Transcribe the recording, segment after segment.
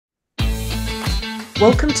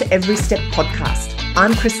Welcome to Every Step podcast.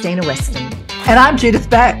 I'm Krystyna Weston. And I'm Judith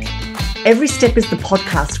Beck. Every Step is the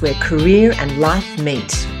podcast where career and life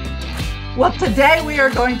meet. Well, today we are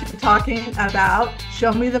going to be talking about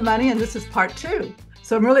Show Me the Money, and this is part 2.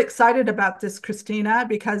 So I'm really excited about this, Krystyna,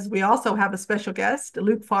 because we also have a special guest,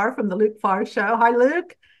 Luke Farr from the Luke Farr Show. Hi,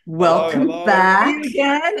 Luke. Welcome back. See you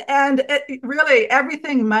again. And really,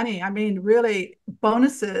 everything money. I mean, really,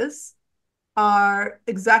 bonuses are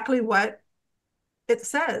exactly what it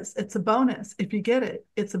says. It's a bonus. If you get it,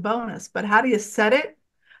 it's a bonus. But how do you set it?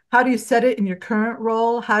 How do you set it in your current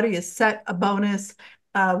role? How do you set a bonus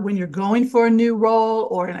when you're going for a new role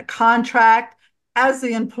or in a contract as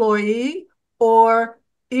the employee or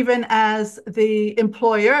even as the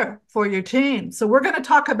employer for your team? So we're going to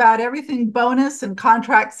talk about everything bonus and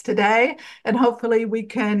contracts today, and hopefully we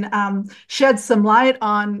can shed some light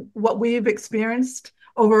on what we've experienced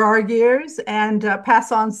over our years and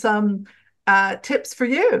pass on some tips for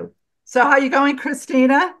you. So how are you going,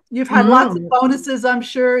 Krystyna? You've had lots of bonuses, I'm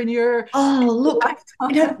sure, in your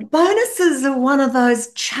lifetime. Bonuses are one of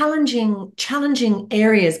those challenging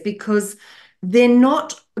areas because they're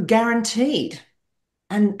not guaranteed.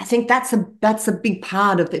 And I think that's a big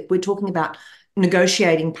part of it. We're talking about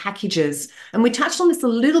negotiating packages. And we touched on this a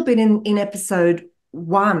little bit in episode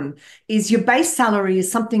 1, is your base salary is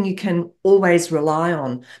something you can always rely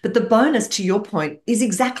on. But the bonus, to your point, is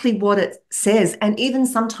exactly what it says. And even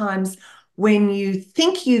sometimes when you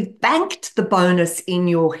think you've banked the bonus in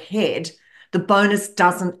your head, the bonus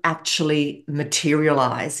doesn't actually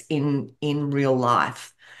materialize in real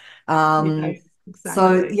life. Yes, exactly.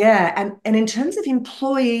 So, yeah, and in terms of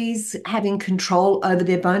employees having control over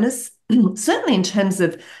their bonus, certainly in terms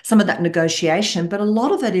of some of that negotiation, but a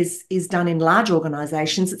lot of it is done in large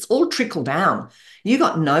organizations. It's all trickle down. You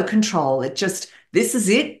got no control. It just, this is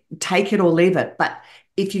it, take it or leave it. But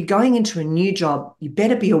if you're going into a new job, you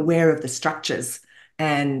better be aware of the structures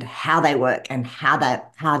and how they work and how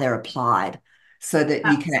they're applied so that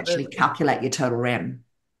you can actually calculate your total REM.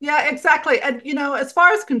 Yeah, exactly. And, as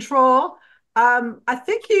far as control, I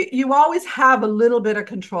think you always have a little bit of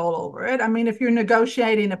control over it. I mean, if you're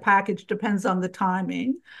negotiating a package, depends on the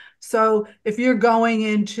timing. So if you're going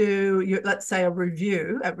into let's say at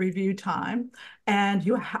review time, and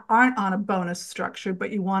you aren't on a bonus structure,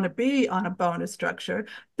 but you want to be on a bonus structure,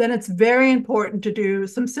 then it's very important to do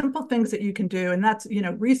some simple things that you can do. And that's,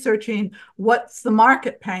 researching what's the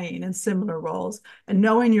market paying in similar roles and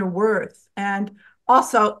knowing your worth. And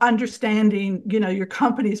also understanding, your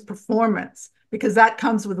company's performance, because that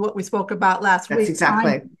comes with what we spoke about last week.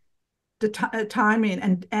 Exactly.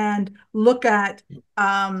 Timing and look at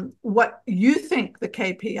what you think the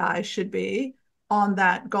KPI should be on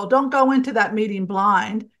that goal. Don't go into that meeting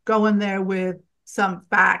blind. Go in there with some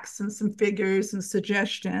facts and some figures and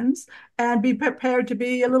suggestions, and be prepared to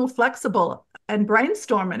be a little flexible and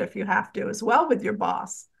brainstorm it if you have to as well with your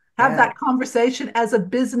boss. Have that conversation as a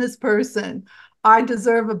business person. I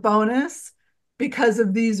deserve a bonus because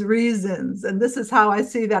of these reasons. And this is how I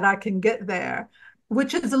see that I can get there,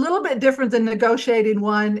 which is a little bit different than negotiating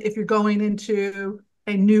one if you're going into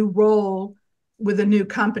a new role with a new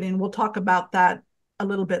company. And we'll talk about that a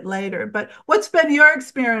little bit later. But what's been your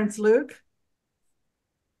experience, Luke?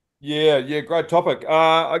 Yeah, great topic.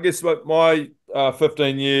 I guess my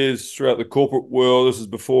 15 years throughout the corporate world, this is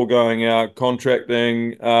before going out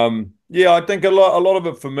contracting. I think a lot of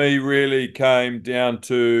it for me really came down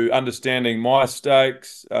to understanding my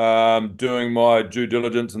stakes, doing my due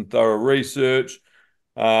diligence and thorough research,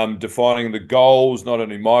 defining the goals, not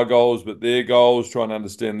only my goals, but their goals, trying to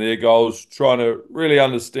understand their goals, trying to really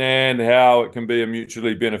understand how it can be a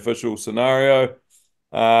mutually beneficial scenario.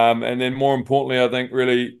 And then more importantly, I think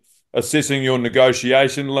really assessing your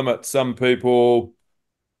negotiation limits. Some people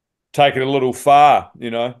take it a little far,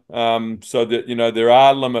 so that, there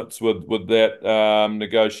are limits with that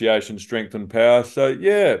negotiation strength and power. So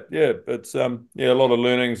it's a lot of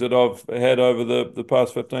learnings that I've had over the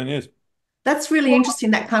past 15 years. That's really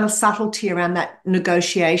interesting, that kind of subtlety around that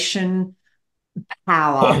negotiation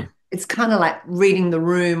power. It's kind of like reading the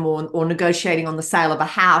room or negotiating on the sale of a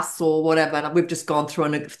house or whatever. And we've just gone through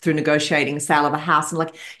negotiating a sale of a house, and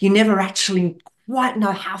like you never actually quite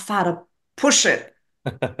know how far to push it.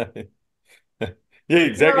 Yeah,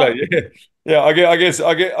 exactly. Yeah. I guess you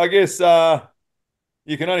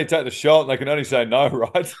can only take the shot and they can only say no,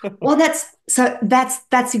 right? Well, that's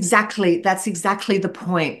exactly the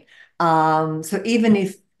point. So even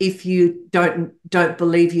if you don't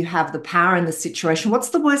believe you have the power in the situation, what's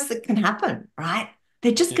the worst that can happen, right?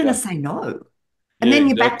 They're just going to say no. And then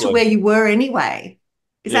you're back to where you were anyway.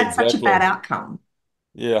 Is that such a bad outcome?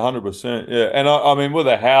 Yeah, 100%. Yeah. And I mean, with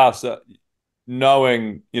a house,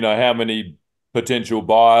 knowing, how many potential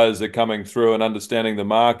buyers are coming through and understanding the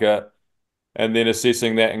market, and then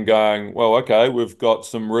assessing that and going, well, okay, we've got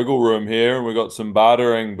some wriggle room here and we've got some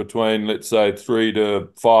bartering between, let's say, 3 to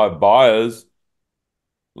 5 buyers.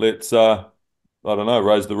 Let's, I don't know,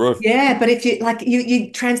 raise the roof. Yeah, but if you like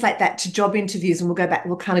you translate that to job interviews, and we'll go back,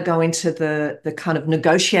 we'll kind of go into the kind of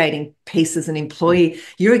negotiating piece as an employee.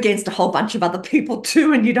 You're against a whole bunch of other people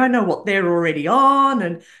too, and you don't know what they're already on,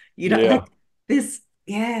 and you don't like Yeah, this,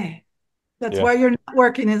 yeah. That's yeah. why your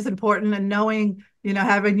networking is important, and knowing,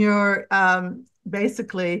 having your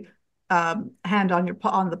basically hand on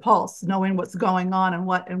the pulse, knowing what's going on and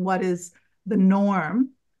what is the norm,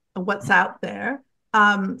 and what's out there.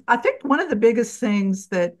 I think one of the biggest things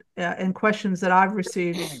that and questions that I've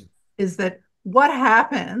received is that what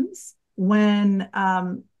happens when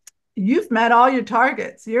you've met all your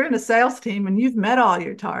targets? You're in a sales team and you've met all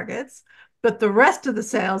your targets, but the rest of the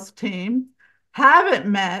sales team haven't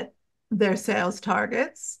met their sales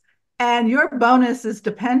targets, and your bonus is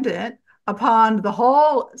dependent upon the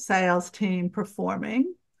whole sales team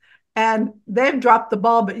performing, and they've dropped the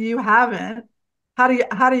ball, but you haven't. How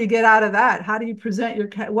do you get out of that? How do you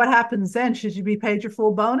present what happens then? Should you be paid your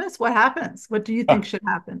full bonus? What happens? What do you think should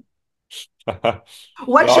happen?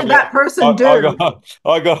 What Yeah, should that person I do? got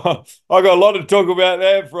a lot to talk about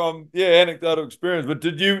there from anecdotal experience. But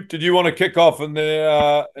did you want to kick off and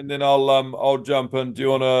then I'll jump in. Do you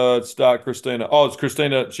want to start, Krystyna? Oh, it's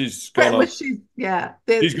Krystyna. She's gone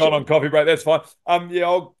on coffee break. That's fine.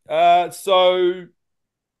 Yeah. So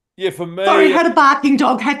yeah, for Sorry, me, had a barking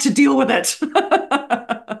dog, had to deal with it.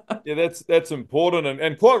 yeah, that's important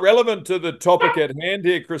and quite relevant to the topic at hand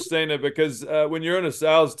here, Krystyna, because when you're in a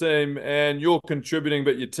sales team and you're contributing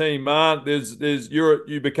but your team aren't,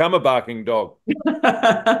 you become a barking dog.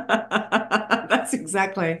 That's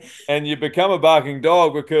exactly. And you become a barking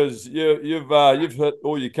dog because you've hit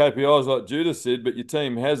all your KPIs like Judith said, but your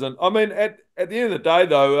team hasn't. I mean, at the end of the day,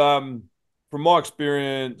 though, from my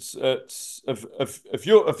experience, it's if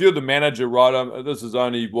you're the manager, right? This is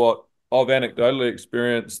only what I've anecdotally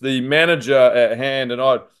experienced. The manager at hand, and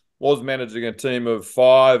I was managing a team of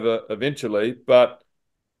 5 eventually, but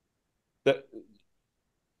that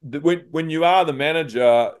when you are the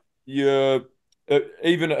manager, you're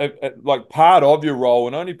even like part of your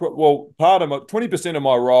role, and part of 20% of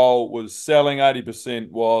my role was selling,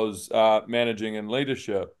 80% was managing and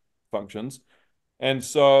leadership functions, and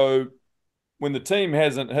so when the team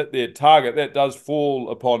hasn't hit their target, that does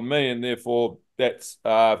fall upon me, and therefore that's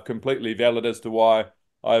completely valid as to why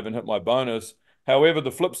I haven't hit my bonus. However,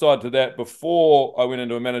 the flip side to that, before I went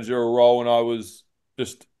into a managerial role and I was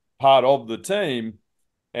just part of the team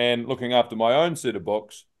and looking after my own set of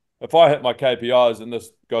books, if I hit my KPIs, and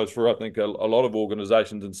this goes for, I think, a lot of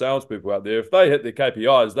organizations and salespeople out there, if they hit their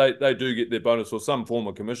KPIs, they do get their bonus or some form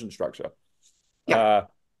of commission structure. Yeah.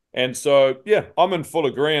 And so, yeah, I'm in full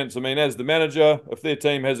agreement. I mean, as the manager, if their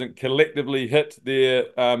team hasn't collectively hit their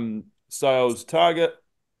sales target,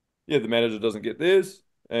 yeah, the manager doesn't get theirs.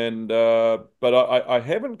 And but I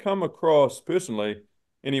haven't come across personally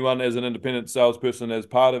anyone as an independent salesperson as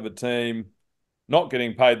part of a team not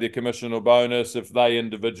getting paid their commission or bonus if they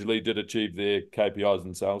individually did achieve their KPIs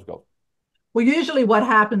and sales goals. Well, usually what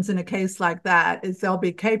happens in a case like that is there'll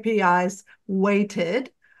be KPIs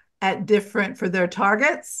weighted at different for their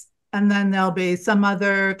targets, and then there'll be some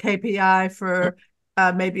other KPI for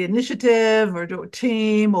maybe initiative or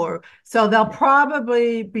team, or so they'll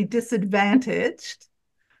probably be disadvantaged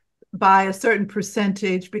by a certain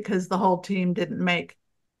percentage because the whole team didn't make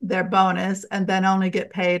their bonus and then only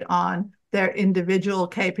get paid on their individual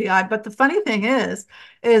KPI. But the funny thing is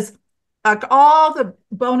like all the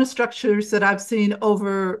bonus structures that I've seen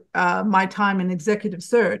over my time in executive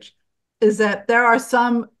search is that there are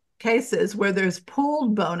some cases where there's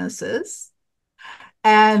pooled bonuses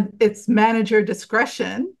and it's manager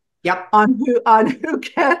discretion. Yep. On who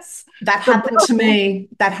gets that happened to me.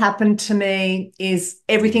 That happened to me is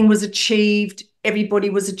everything was achieved,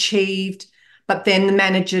 everybody was achieved, but then the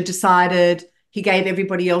manager decided he gave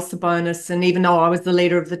everybody else a bonus. And even though I was the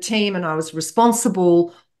leader of the team and I was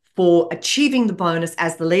responsible for achieving the bonus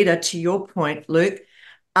as the leader, to your point, Luke,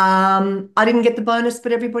 I didn't get the bonus,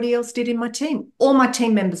 but everybody else did in my team. All my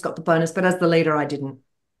team members got the bonus, but as the leader, I didn't.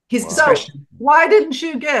 His discretion. So why didn't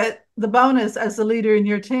you get the bonus as the leader in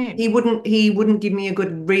your team? He wouldn't give me a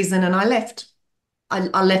good reason, and I left.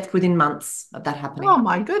 I left within months of that happening. Oh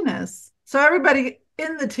my goodness. So everybody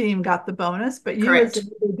in the team got the bonus, but you Correct. as a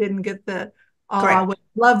leader didn't get the Correct. I would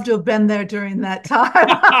love to have been there during that time.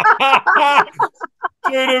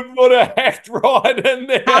 Judith would have hacked right in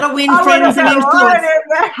How there. to win I would have friends and been influence. right in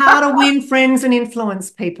there. How to win friends and influence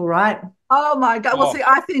people, right? Oh my God. Well, see,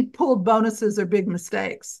 Oh, I think pooled bonuses are big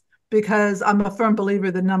mistakes because I'm a firm believer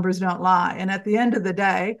the numbers don't lie. And at the end of the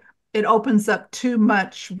day, it opens up too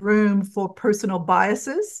much room for personal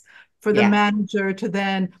biases for the Yeah. manager to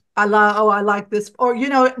then allow, oh, I like this. Or,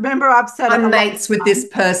 remember I've said it a I'm lot mates with of this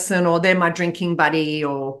times, person, or they're my drinking buddy,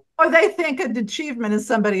 or or they think an achievement is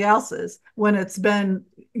somebody else's when it's been,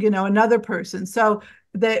 another person. So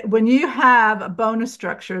that when you have a bonus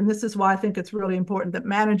structure, and this is why I think it's really important that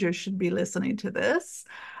managers should be listening to this,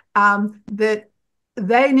 that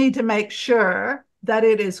they need to make sure that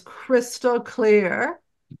it is crystal clear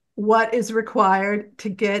what is required to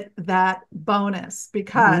get that bonus.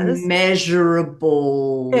 Because if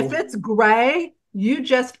measurable. it's gray, you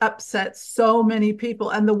just upset so many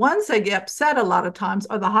people. And the ones that get upset a lot of times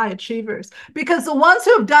are the high achievers, because the ones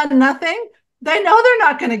who have done nothing, they know they're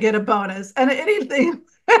not going to get a bonus. And anything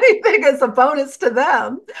is a bonus to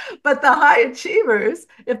them. But the high achievers,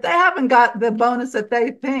 if they haven't got the bonus that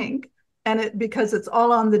they think, and because it's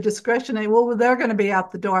all on the discretionary, well, they're going to be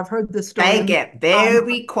out the door. I've heard this story They a million get times.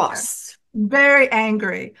 very cross. Very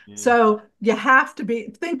angry. mm. So you have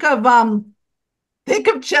to think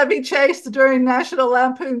of Chevy Chase during National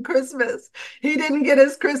Lampoon Christmas. He didn't get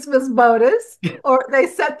his Christmas bonus, or they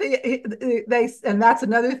set and that's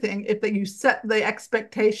another thing. If you set the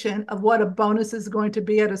expectation of what a bonus is going to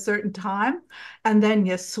be at a certain time, and then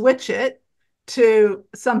you switch it to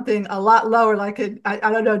something a lot lower, like I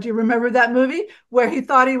don't know. Do you remember that movie where he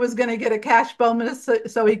thought he was going to get a cash bonus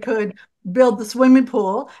so he could build the swimming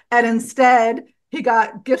pool, and instead he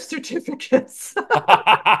got gift certificates?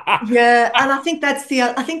 Yeah, and I think that's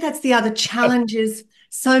the other challenge is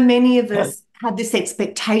so many of us have this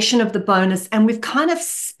expectation of the bonus and we've kind of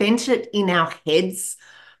spent it in our heads,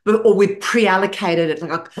 or we've pre-allocated it.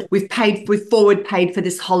 Like we've forward paid for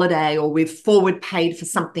this holiday, or we've forward paid for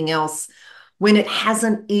something else when it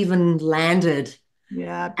hasn't even landed.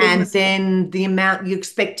 Yeah, big And mistake. then the amount you're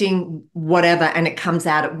expecting, whatever, and it comes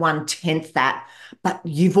out at 1/10 that, but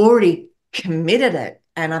you've already committed it.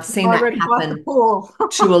 And I've You've seen that already bought the happen pool.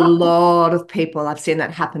 to a lot of people. I've seen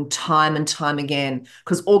that happen time and time again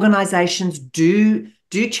because organizations do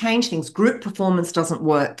change things. Group performance doesn't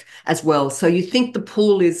work as well. So you think the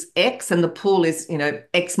pool is X and the pool is,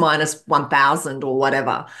 X minus 1,000 or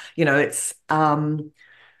whatever. It's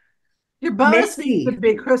Your bonus needs to messy.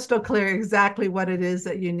 be crystal clear exactly what it is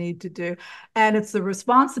that you need to do. And it's the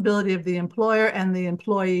responsibility of the employer and the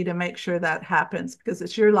employee to make sure that happens because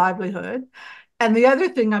it's your livelihood. And the other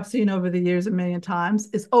thing I've seen over the years a million times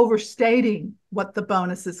is overstating what the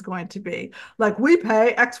bonus is going to be. Like, we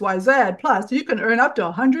pay XYZ plus you can earn up to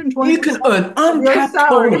You can 120% earn of your uncapped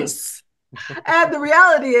salary. bonus. And the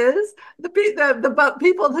reality is the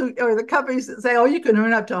people who, or the companies that say, oh, you can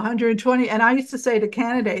earn up to 120. And I used to say to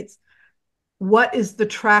candidates, what is the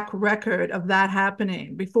track record of that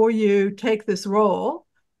happening before you take this role,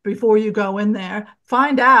 before you go in there?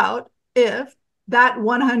 Find out if that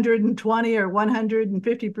 120 or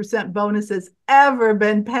 150% bonus has ever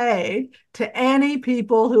been paid to any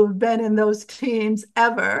people who have been in those teams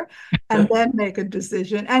ever, and then make a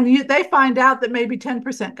decision. And they find out that maybe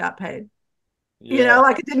 10% got paid. Yeah,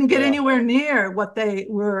 Like, it didn't get yeah. anywhere near what they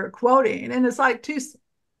were quoting. And it's like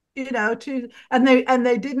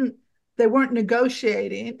they weren't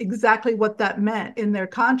negotiating exactly what that meant in their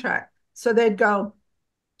contract. So they'd go,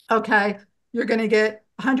 okay, you're going to get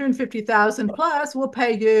 150,000 plus, we'll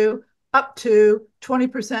pay you up to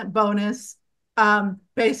 20% bonus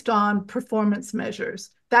based on performance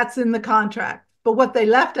measures. That's in the contract. But what they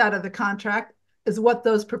left out of the contract is what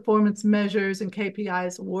those performance measures and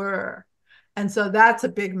KPIs were. And so that's a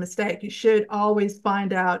big mistake. You should always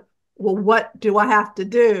find out, well, what do I have to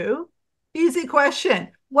do? Easy question.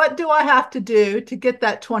 What do I have to do to get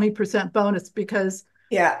that 20% bonus? Because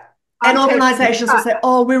Yeah. And I'm taking a organizations will cut. say,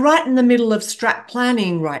 oh, we're right in the middle of strat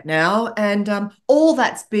planning right now. And all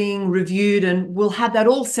that's being reviewed, and we'll have that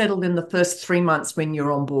all settled in the first 3 months when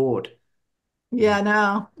you're on board. Yeah,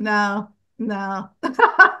 no, no, no.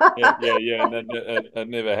 Yeah. And that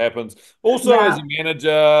never happens. Also, as a No.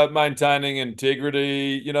 manager, maintaining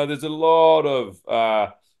integrity, there's a lot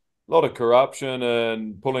of corruption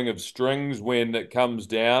and pulling of strings when it comes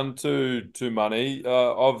down to money.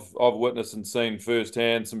 I've witnessed and seen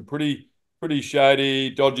firsthand some pretty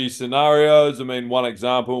shady, dodgy scenarios. I mean, one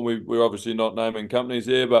example, we're obviously not naming companies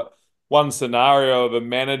here, but one scenario of a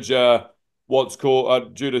manager, what's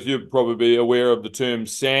called, Judith, you're probably aware of the term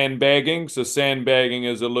sandbagging. So sandbagging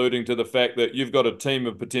is alluding to the fact that you've got a team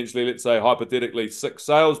of potentially, let's say, hypothetically, 6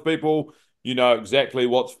 salespeople. You know exactly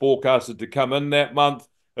what's forecasted to come in that month.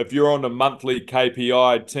 If you're on a monthly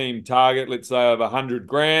KPI team target, let's say of 100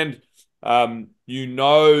 grand, you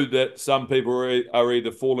know that some people are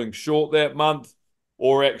either falling short that month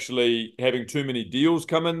or actually having too many deals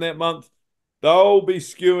come in that month. They'll be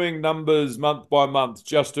skewing numbers month by month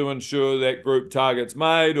just to ensure that group target's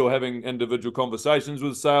made, or having individual conversations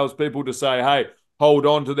with salespeople to say, hey, hold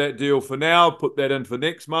on to that deal for now, put that in for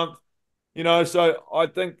next month. So I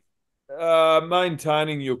think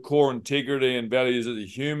maintaining your core integrity and values as a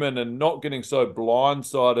human and not getting so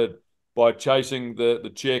blindsided by chasing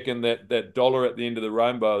the check and that dollar at the end of the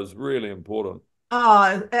rainbow is really important.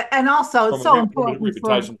 And also it's so From a important for,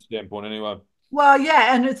 reputation standpoint, anyway. well,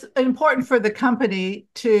 yeah, and it's important for the company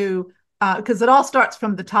to, because it all starts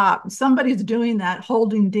from the top. Somebody's doing that,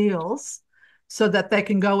 holding deals, so that they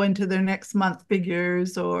can go into their next month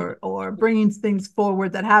figures, or bringing things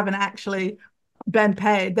forward that haven't actually been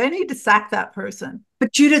paid. They need to sack that person.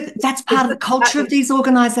 But Judith, that's part of the culture of these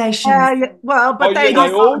organizations. Yeah, well, Oh but yeah, they they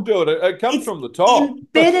don't. all do it. It comes It's from the top.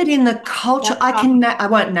 embedded in the culture. That's not, I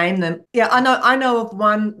won't name them. Yeah, I know of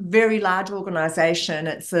one very large organization.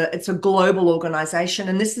 It's a global organization,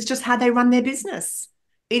 and this is just how they run their business.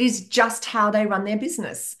 It is just how they run their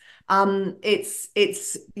business.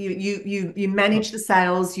 It's you manage the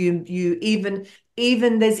sales. You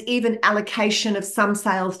even there's even allocation of some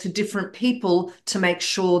sales to different people to make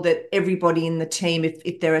sure that everybody in the team,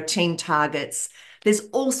 if there are team targets, there's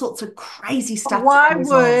all sorts of crazy stuff that why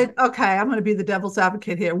goes on. would, okay, I'm going to be the devil's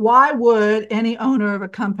advocate here. Why would any owner of a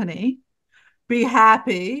company be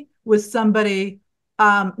happy with somebody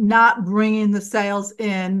not bringing the sales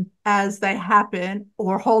in as they happen,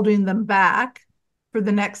 or holding them back for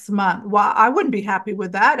the next month? Well, I wouldn't be happy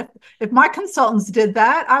with that. If my consultants did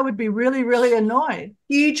that, I would be really, really annoyed.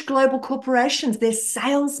 Huge global corporations, they're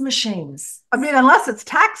sales machines. I mean, unless it's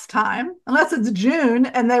tax time, unless it's June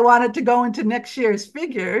and they want it to go into next year's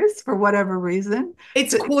figures for whatever reason.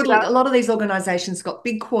 It's quarterly. A lot of these organizations got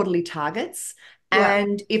big quarterly targets. Yeah.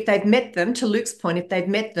 And if they've met them, to Luke's point, if they've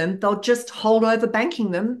met them, they'll just hold over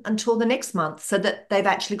banking them until the next month, so that they've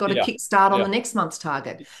actually got a Yeah, kickstart on yeah, the next month's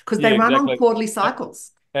target, because yeah, they run on exactly. quarterly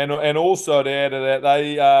cycles. And also to add to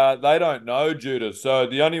that, they don't know Judith. So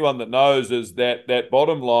the only one that knows is that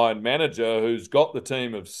bottom line manager who's got the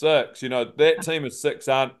team of six. That team of six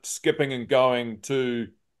aren't skipping and going to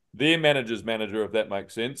their manager's manager, if that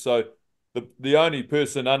makes sense. So the only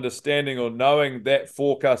person understanding or knowing that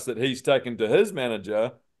forecast that he's taken to his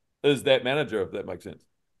manager is that manager, if that makes sense.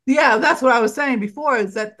 Yeah, that's what I was saying before,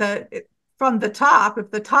 is that from the top,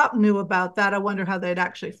 if the top knew about that, I wonder how they'd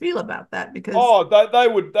actually feel about that, because Oh, they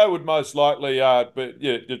would most likely but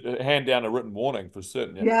yeah, hand down a written warning for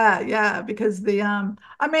certain. Yeah. yeah, because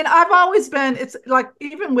I mean, I've always been, it's like,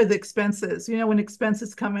 even with expenses, when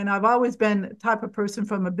expenses come in, I've always been the type of person,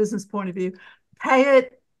 from a business point of view, pay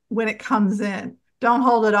it when it comes in. Don't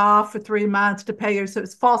hold it off for 3 months to pay your, so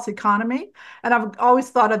it's false economy. And I've always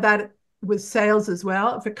thought of that with sales as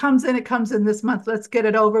well. If it comes in, it comes in this month. Let's get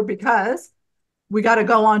it over, because we got to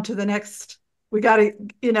go on to the next. We got to,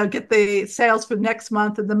 get the sales for next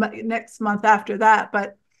month and the next month after that.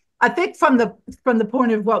 But I think from the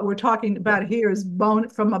point of what we're talking about here is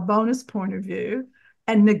from a bonus point of view,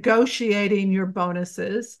 and negotiating your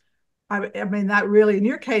bonuses. I mean, that really, in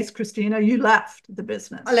your case, Krystyna, you left the I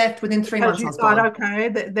business left within three because months, I you was thought, gone. okay,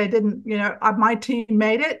 they didn't, my team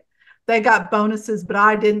made it. They got bonuses, but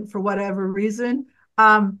I didn't, for whatever reason.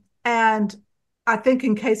 And I think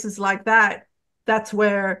in cases like that, that's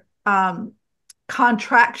where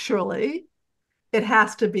contractually it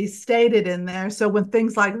has to be stated in there. So when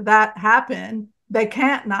things like that happen, they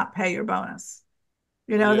can't not pay your bonus.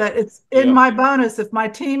 Yeah. That it's in Yeah. my bonus. If my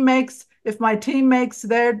team makes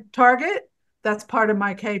their target, that's part of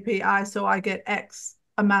my KPI. So I get X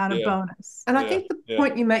amount of Yeah. bonus. And I Yeah. think the Yeah.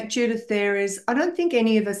 point you make, Judith, there is, I don't think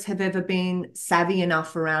any of us have ever been savvy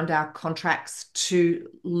enough around our contracts to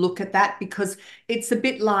look at that, because it's a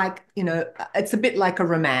bit like, it's a bit like a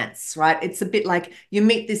romance, right? It's a bit like you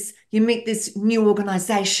meet this new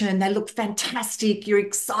organization, they look fantastic, you're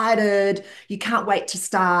excited, you can't wait to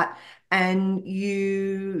start, and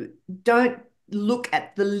you don't look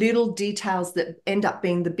at the little details that end up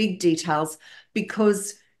being the big details,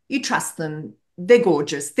 because you trust them, they're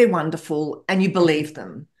gorgeous, they're wonderful, and you believe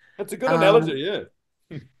them. That's a good analogy. Um,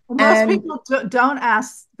 Yeah. Most and people don't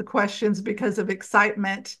ask the questions because of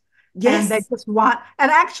excitement, and they yes, just want,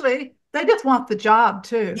 and actually, they just want the job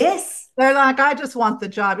too. yes, They're like, I just want the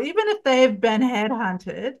job, even if they've been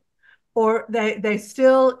headhunted, or they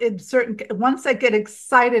still, in certain, once they get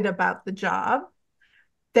excited about the job,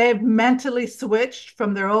 they've mentally switched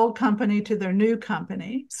from their old company to their new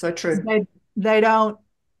company. So true. They don't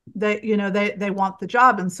they want the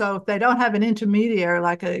job, and so if they don't have an intermediary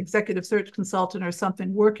like an executive search consultant or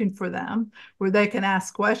something working for them where they can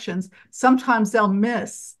ask questions, sometimes they'll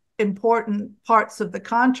miss important parts of the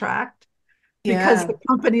contract because Yeah. the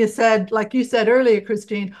company has said, like you said earlier,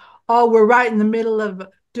 Christine, oh, we're right in the middle of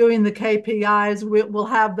doing the KPIs, we'll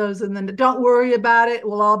have those, and then don't worry about it,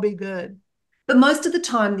 we'll all be good. But most of the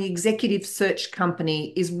time, the executive search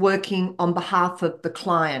company is working on behalf of the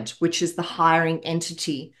client, which is the hiring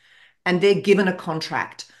entity, and they're given a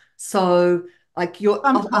contract. So, like you're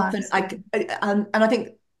often Sometimes, like, and I think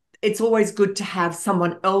it's always good to have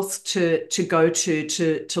someone else to go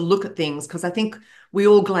to look at things, because I think we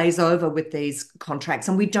all glaze over with these contracts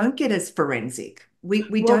and we don't get as forensic. We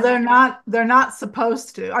well, don't. they're not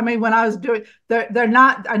supposed to. I mean, when I was doing, they're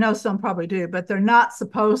not. I know some probably do, but they're not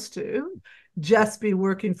supposed to just be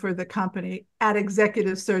working for the company at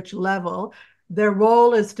executive search level. Their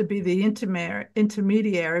role is to be the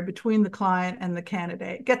intermediary between the client and the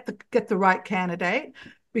candidate. Get the right candidate,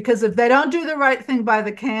 because if they don't do the right thing by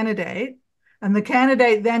the candidate, and the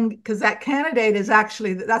candidate then, because that candidate is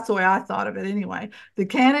actually, that's the way I thought of it anyway. The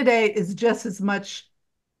candidate is just as much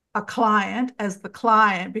a client as the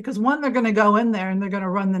client, because one, they're going to go in there and they're going to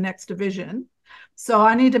run the next division. So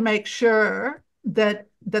I need to make sure that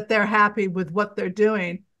they're happy with what they're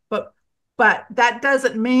doing. But that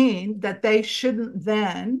doesn't mean that they shouldn't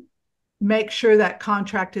then make sure that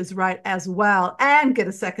contract is right as well and get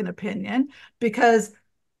a second opinion, because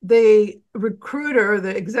the recruiter,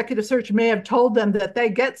 the executive search may have told them that they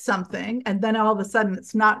get something, and then all of a sudden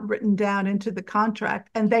it's not written down into the contract,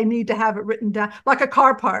 and they need to have it written down like a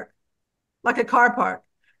car park, like a car park.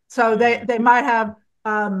 So they might have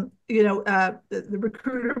the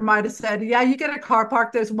recruiter might have said, yeah, you get a car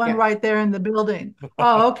park. There's one Yeah. right there in the building.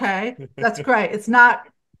 Oh, okay. That's great. It's not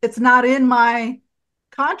in my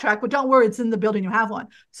contract, but don't worry, it's in the building. You have one.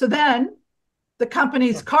 So then the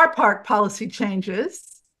company's car park policy changes,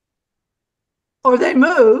 or they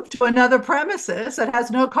move to another premises that has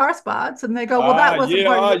no car spots, and they go, well, that wasn't Yeah,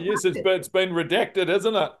 part of the yes, package. it's been redacted,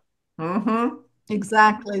 isn't it? Mm-hmm.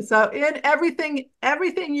 Exactly. So in everything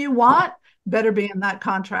you want better be in that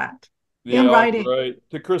contract Yeah, in I writing. agree.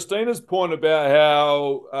 To Christina's point about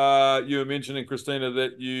how you were mentioning, Krystyna,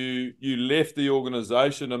 that you left the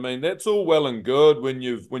organization. I mean, that's all well and good when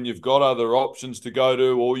you've got other options to go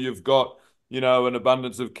to, or you've got, an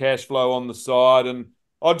abundance of cash flow on the side. And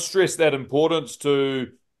I'd stress that importance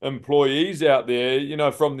to employees out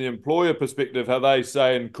there, from the employer perspective, how they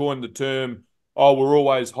say and coin the term, oh, we're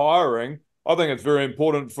always hiring. I think it's very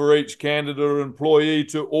important for each candidate or employee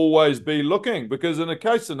to always be looking, because in a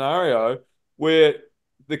case scenario where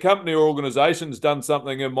the company or organization's done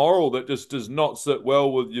something immoral that just does not sit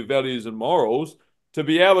well with your values and morals, to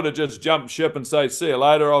be able to just jump ship and say, see you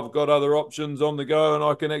later, I've got other options on the go and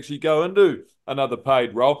I can actually go into another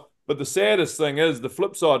paid role. But the saddest thing is, the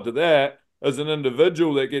flip side to that is an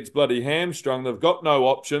individual that gets bloody hamstrung. They've got no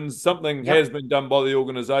options. Something has Yep. been done by the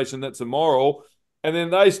organization that's immoral, and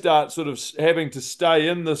then they start sort of having to stay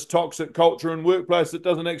in this toxic culture and workplace that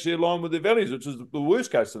doesn't actually align with their values, which is the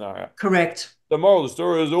worst case scenario. Correct. The moral of the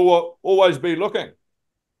story is always be looking.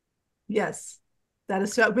 Yes, that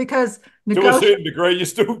is so, because To a negotiate. certain degree, you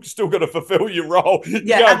still got to fulfill your role.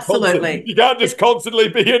 Yeah, absolutely. You can't just constantly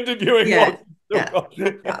be interviewing Yeah. what you've Yeah. still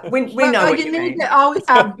Yeah. got. We know But what you you need mean. to always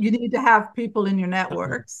have you need to have people in your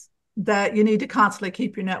networks, that you need to constantly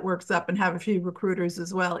keep your networks up, and have a few recruiters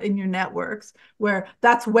as well in your networks, where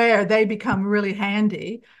that's where they become really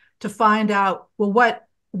handy to find out, well,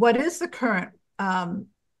 what is the current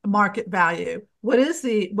market value? What is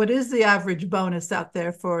the average bonus out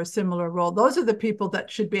there for a similar role? Those are the people that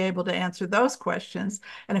should be able to answer those questions.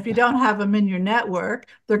 And if you don't have them in your network,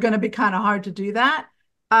 they're going to be kind of hard to do that.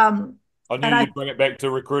 I knew And I you'd bring it back to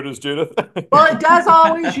recruiters, Judith. Well, it does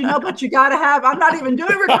always, but you got to have, I'm not even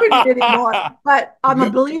doing recruiting anymore, but I'm a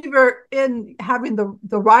believer in having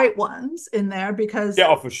the right ones in there, because Yeah,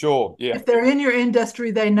 oh, for sure. Yeah, if they're in your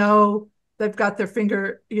industry, they know, they've got their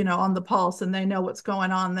finger, on the pulse, and they know what's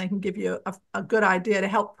going on. They can give you a good idea to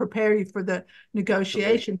help prepare you for the absolutely.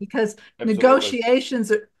 negotiation, because Absolutely.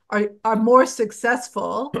 negotiations are more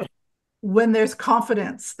successful when there's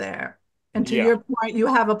confidence there. And to Yeah. your point, you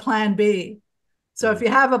have a plan B. So if Mm. you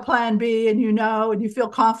have a plan B, and and you feel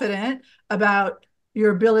confident about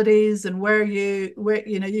your abilities and where you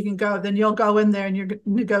can go, then you'll go in there and you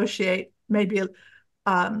negotiate maybe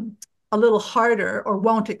a little harder, or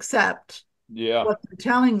won't accept Yeah. what they're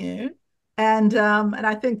telling you. And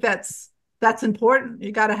I think that's important.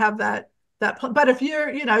 You got to have that. But if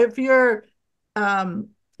you're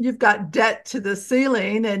you've got debt to the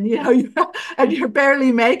ceiling, and and you're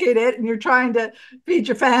barely making it, and you're trying to feed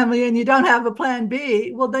your family, and you don't have a plan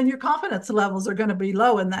B, well, then your confidence levels are going to be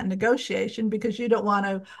low in that negotiation because you don't want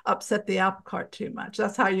to upset the apple cart too much.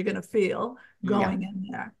 That's how you're going to feel Yeah, going in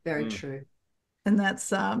there. very true. And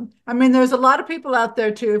that's I mean, there's a lot of people out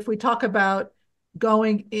there too. If we talk about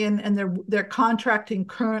going in and they're contracting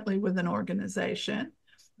currently with an organization,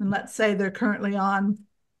 and let's say they're currently on,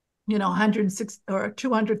 106 or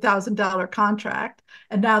 $200,000 contract,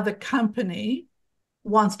 and now the company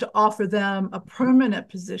wants to offer them a permanent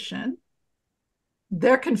position.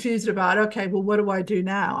 They're confused about, okay, well, what do I do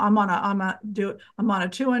now? I'm on a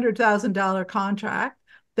 $200,000 contract.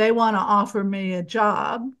 They want to offer me a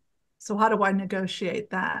job. So how do I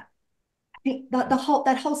negotiate that? I think that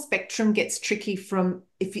whole spectrum gets tricky from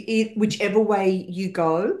whichever way you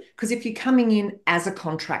go. Because if you're coming in as a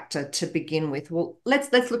contractor to begin with, well,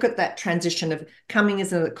 let's look at that transition of coming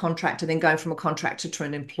as a contractor, then going from a contractor to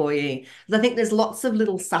an employee. I think there's lots of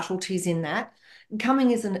little subtleties in that. Coming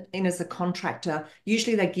in as a contractor,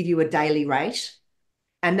 usually they give you a daily rate,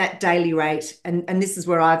 and that daily rate, and this is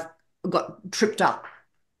where I've got tripped up.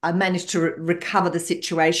 I managed to recover the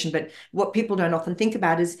situation. But what people don't often think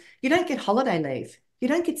about is you don't get holiday leave. You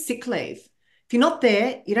don't get sick leave. If you're not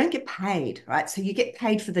there, you don't get paid, right? So you get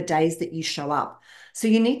paid for the days that you show up. So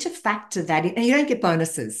you need to factor that in, and you don't get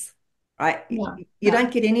bonuses, right? Yeah, You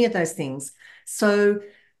don't get any of those things. So,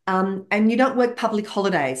 and you don't work public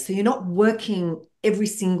holidays. So you're not working every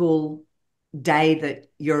single day that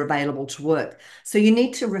you're available to work. So you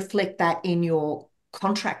need to reflect that in your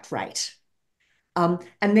contract rate. And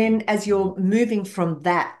then as you're moving from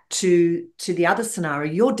that to the other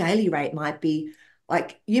scenario, your daily rate might be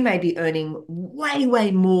like you may be earning way,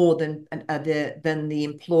 way more than the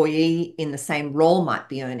employee in the same role might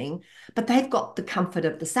be earning, but they've got the comfort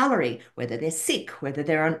of the salary, whether they're sick, whether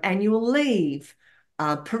they're on annual leave,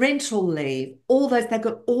 parental leave, they've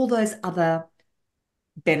got all those other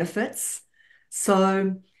benefits.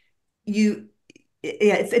 So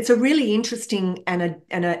it's a really interesting and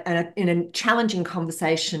a challenging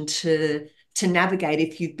conversation to navigate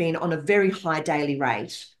if you've been on a very high daily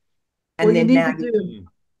rate, and well, then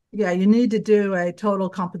now you need to do a total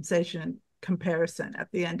compensation comparison at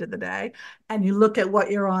the end of the day, and you look at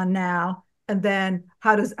what you're on now, and then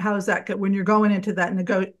how does that go when you're going into that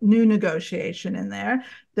new negotiation in there?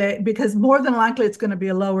 Because more than likely it's going to be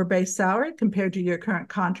a lower base salary compared to your current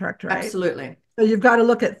contract rate. absolutely. So you've got to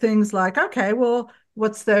look at things like, okay, well,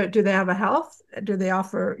 do they have a health? Do they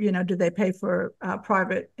offer, do they pay for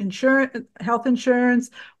private health insurance?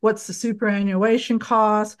 What's the superannuation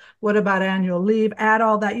cost? What about annual leave? Add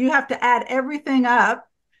all that. You have to add everything up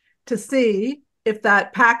to see if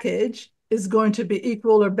that package is going to be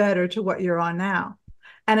equal or better to what you're on now.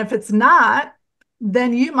 And if it's not,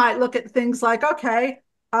 then you might look at things like, okay,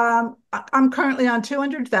 I'm currently on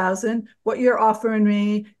 200,000. What you're offering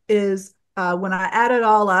me is when I add it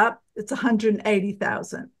all up, it's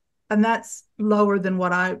 180,000, and that's lower than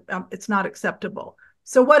what it's not acceptable.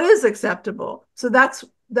 So what is acceptable? So that's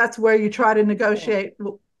where you try to negotiate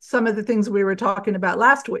some of the things we were talking about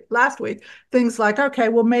last week. Things like, okay,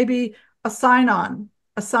 well, maybe a sign-on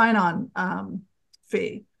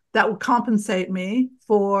fee that will compensate me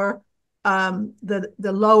for the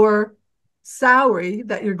lower salary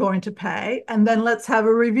that you're going to pay, and then let's have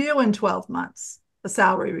a review in 12 months, a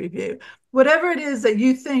salary review. Whatever it is that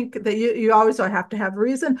you think that you always have to have a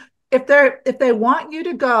reason. If they want you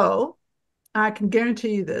to go, I can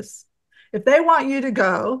guarantee you this. If they want you to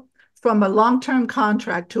go from a long-term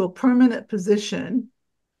contract to a permanent position,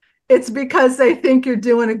 it's because they think you're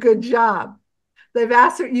doing a good job. They've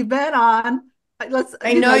asked you've been on,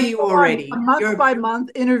 They know you already. A month by month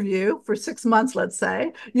interview for 6 months, let's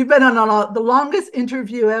say. You've been on the longest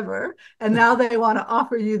interview ever, and now they want to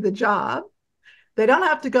offer you the job. They don't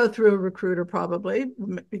have to go through a recruiter probably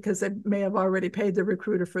because they may have already paid the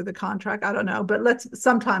recruiter for the contract. I don't know, but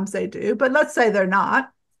sometimes they do. But let's say they're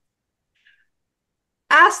not.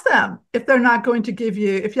 Ask them if they're not going to give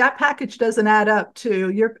you, if that package doesn't add up to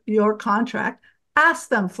your contract, ask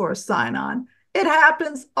them for a sign-on. It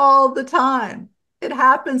happens all the time. It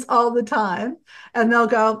happens all the time. And they'll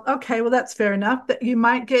go, okay, well, that's fair enough that you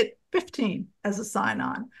might get 15 as a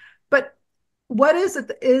sign-on. But what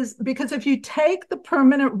is because if you take the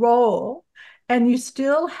permanent role and you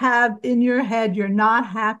still have in your head you're not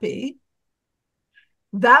happy,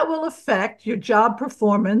 that will affect your job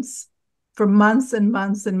performance for months and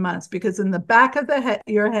months and months, because in the back of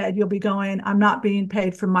your head you'll be going, I'm not being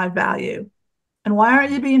paid for my value. And why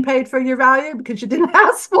aren't you being paid for your value? Because you didn't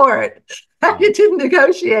ask for it, and you didn't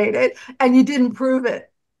negotiate it, and you didn't prove it.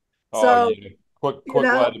 So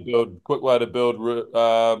you quick way know? to build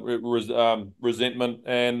resentment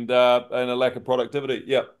and a lack of productivity.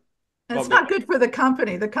 Yeah, And it's not good. not good for the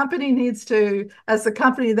company. The company needs to, as the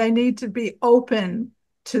company, they need to be open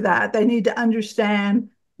to that. They need to understand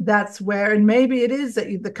that's where, and maybe it is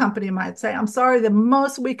that the company might say, I'm sorry, the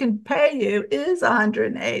most we can pay you is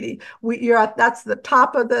 180. You're at, that's the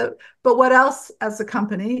top of the, but what else as a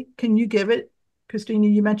company can you give it?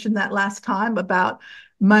 Krystyna, you mentioned that last time about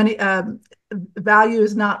money. Value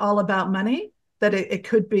is not all about money, that it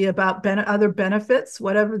could be about other benefits,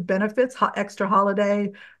 whatever benefits, extra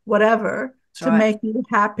holiday, whatever, That's to right. make you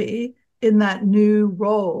happy in that new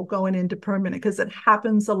role going into permanent, because it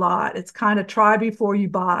happens a lot. It's kind of try before you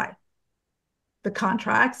buy the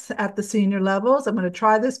contracts at the senior levels. I'm going to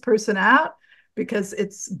try this person out because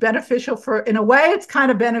it's beneficial for, in a way, it's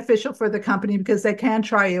kind of beneficial for the company because they can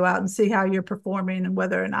try you out and see how you're performing and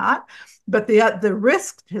whether or not. But the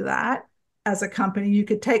risk to that, as a company, you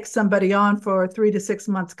could take somebody on for a 3 to 6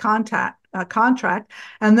 months contract,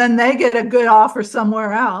 and then they get a good offer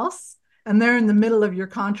somewhere else, and they're in the middle of your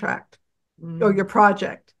contract or your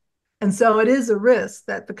project. And so it is a risk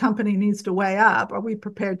that the company needs to weigh up. Are we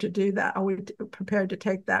prepared to do that? Are we prepared to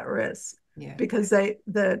take that risk? Yeah. Because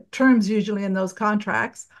the terms usually in those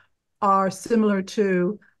contracts are similar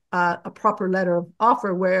to a proper letter of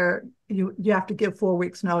offer where you have to give 4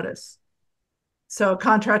 weeks notice. So a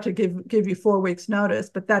contractor give you 4 weeks notice,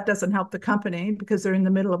 but that doesn't help the company because they're in the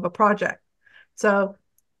middle of a project. So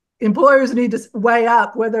employers need to weigh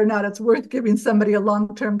up whether or not it's worth giving somebody a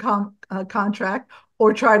long-term contract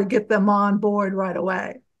or try to get them on board right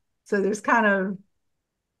away. So there's kind of,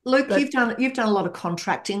 Luke, but you've done a lot of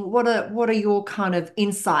contracting. What are your kind of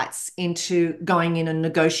insights into going in and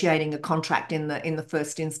negotiating a contract in the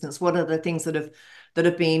first instance? What are the things that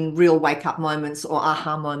have been real wake up moments or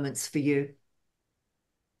aha moments for you?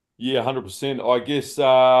 Yeah, 100%. I guess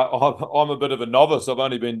I'm a bit of a novice. I've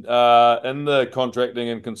only been in the contracting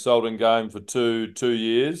and consulting game for two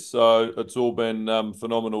years, so it's all been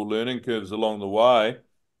phenomenal learning curves along the way.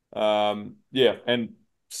 Yeah, and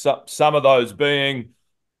some of those being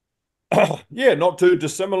yeah, not too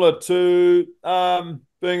dissimilar to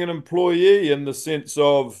being an employee in the sense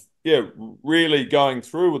of, yeah, really going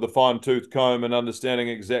through with a fine-tooth comb and understanding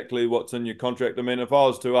exactly what's in your contract. I mean, if I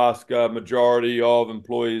was to ask a majority of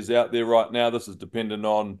employees out there right now, this is dependent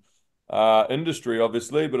on industry,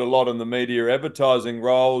 obviously, but a lot in the media advertising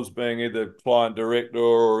roles, being either client director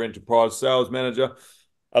or enterprise sales manager,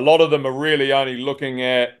 a lot of them are really only looking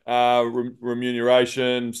at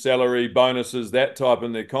remuneration, salary, bonuses, that type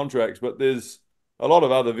in their contracts. But there's a lot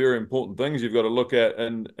of other very important things you've got to look at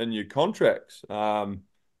in your contracts.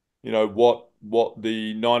 You know, what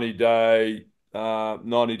the 90-day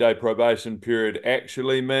probation period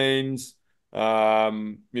actually means.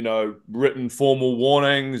 You know, written formal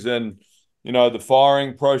warnings and the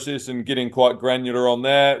firing process and getting quite granular on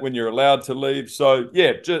that when you're allowed to leave. So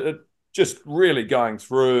yeah, just really going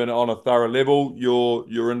through and on a thorough level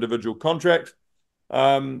your individual contract.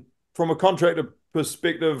 From a contractor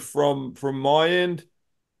perspective, from my end,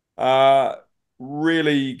 uh,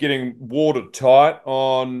 really getting watertight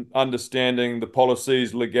on understanding the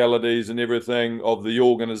policies, legalities, and everything of the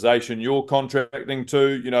organization you're contracting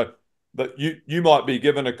to. You know, that you might be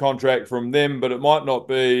given a contract from them, but it might not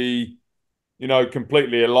be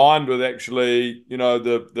completely aligned with actually,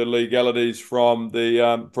 the legalities from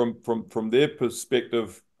the from their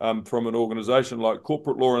perspective, from an organization like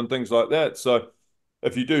corporate law and things like that. So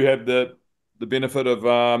if you do have the benefit of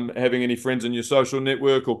having any friends in your social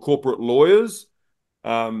network or corporate lawyers,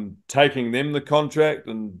 taking them the contract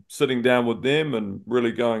and sitting down with them and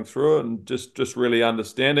really going through it and just really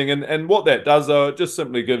understanding. And what that does, though, it just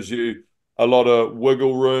simply gives you a lot of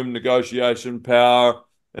wiggle room, negotiation power,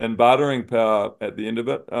 and bartering power at the end of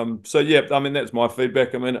it. So yeah, I mean that's my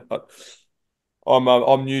feedback. I mean,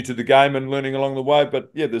 I'm new to the game and learning along the way,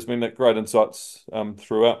 but yeah, there's been great insights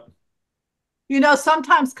throughout.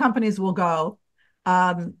 sometimes companies will go,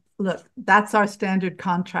 look, that's our standard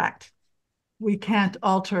contract. We can't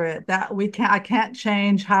alter it. I can't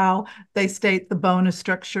change how they state the bonus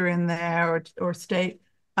structure in there or state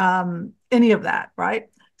any of that, right?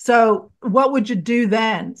 So what would you do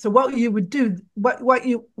then? So what you would do,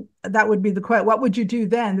 that would be the question. What would you do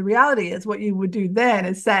then? The reality is what you would do then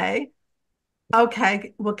is say,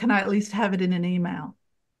 okay, well, can I at least have it in an email?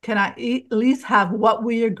 Can I at least have what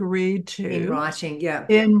we agreed In to writing, yeah.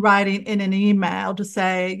 in writing in an email to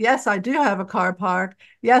say, yes, I do have a car park.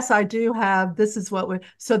 Yes, I do have, this is what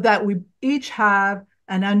so that we each have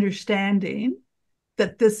an understanding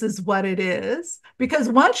that this is what it is. Because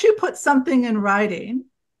once you put something in writing,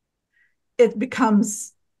 it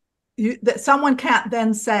becomes, that someone can't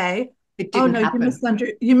then say, It "Oh didn't no, happen. you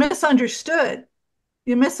misunderstood.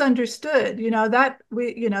 You misunderstood.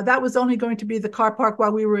 That was only going to be the car park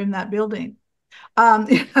while we were in that building."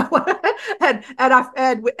 You know, and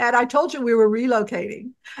I told you we were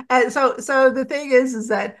relocating. And so the thing is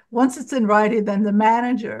that once it's in writing, then the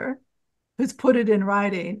manager who's put it in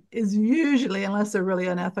writing is usually, unless they're really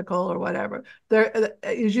unethical or whatever, there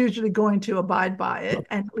is usually going to abide by it.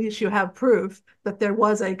 And at least you have proof that there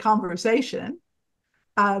was a conversation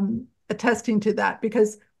attesting to that.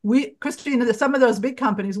 Because Krystyna, some of those big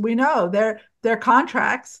companies, we know their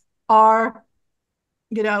contracts are,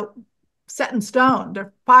 you know, set in stone.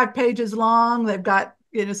 They're 5 pages long. They've got,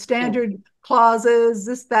 standard clauses,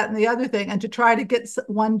 this, that, and the other thing. And to try to get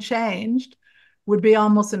one changed would be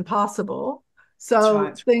almost impossible. So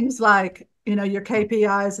Right. things like, your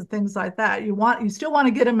KPIs and things like that, you still want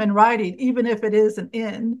to get them in writing, even if it isn't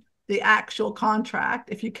in the actual contract,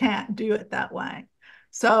 if you can't do it that way.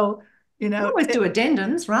 So, You always do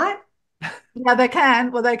addendums, right? yeah, they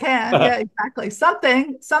can. Well, they can. Yeah, exactly.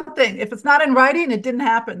 Something. If it's not in writing, it didn't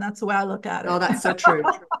happen. That's the way I look at Oh, it. that's so true.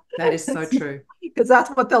 That is so true. Because that's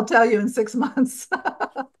what they'll tell you in 6 months.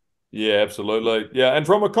 Yeah, absolutely. Yeah, and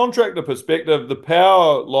from a contractor perspective, the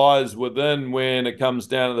power lies within when it comes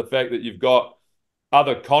down to the fact that you've got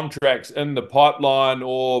other contracts in the pipeline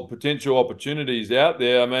or potential opportunities out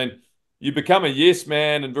there. I mean, you become a yes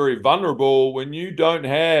man and very vulnerable when you don't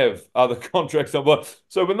have other contracts on board.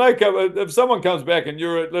 So when they come, if someone comes back and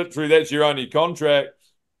you're literally that's your only contract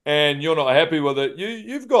and you're not happy with it,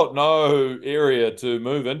 you've got no area to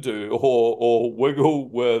move into or wiggle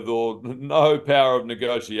with or no power of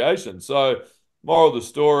negotiation. So, moral of the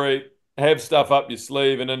story, have stuff up your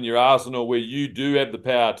sleeve and in your arsenal where you do have the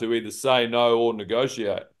power to either say no or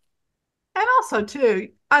negotiate. And also, too,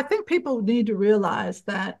 I think people need to realize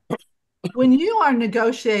that when you are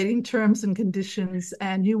negotiating terms and conditions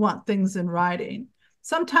and you want things in writing,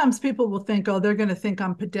 sometimes people will think, oh, they're going to think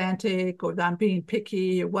I'm pedantic or that I'm being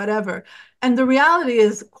picky or whatever. And the reality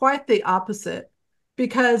is quite the opposite,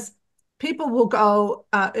 because people will go,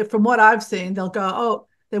 from what I've seen, they'll go, oh,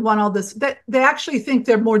 they want all this. They actually think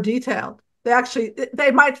they're more detailed.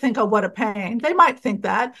 They might think, oh, what a pain. They might think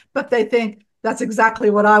that, but they think, that's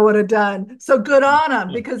exactly what I would have done. So good on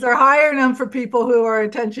them, because they're hiring them for people who are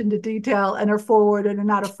attention to detail and are forward and are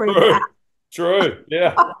not afraid to True. ask. True.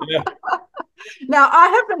 Yeah. Yeah. Now, I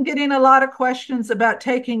have been getting a lot of questions about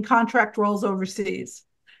taking contract roles overseas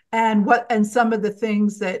and some of the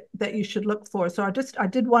things that you should look for. So I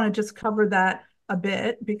did want to just cover that a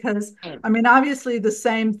bit, because I mean, obviously the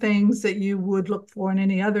same things that you would look for in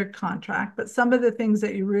any other contract, but some of the things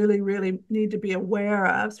that you really, really need to be aware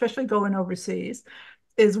of, especially going overseas,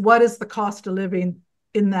 is what is the cost of living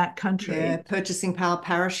in that country. Yeah, purchasing power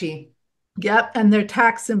parity. Yep, and their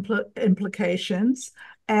tax implications,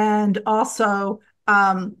 and also,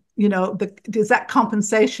 is that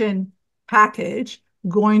compensation package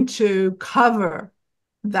going to cover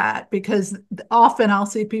that? Because often I'll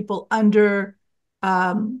see people under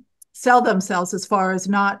sell themselves as far as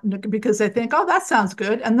not, because they think, oh, that sounds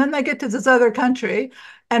good, and then they get to this other country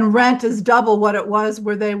and rent is double what it was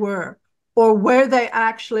where they were. Or where they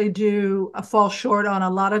actually do fall short on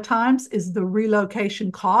a lot of times is the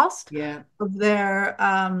relocation cost Yeah. of their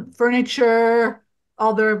furniture,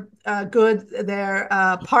 all their goods, their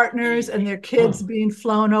partners and their kids being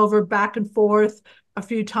flown over back and forth a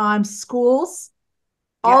few times, schools,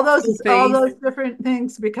 Yeah. School all fees. those different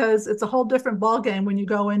things, because it's a whole different ballgame when you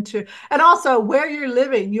go into, and also where you're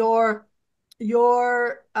living, where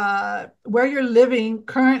you're living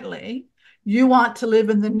currently, you want to live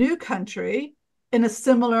in the new country in a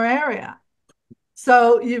similar area.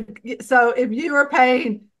 So if you are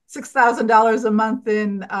paying $6,000 a month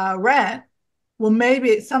in rent, well, maybe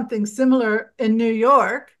it's something similar in New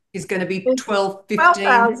York. Is going to be It's 12, 15.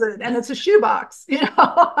 12,000 and it's a shoebox,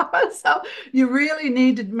 So you really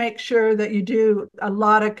need to make sure that you do a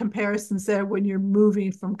lot of comparisons there when you're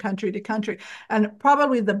moving from country to country. And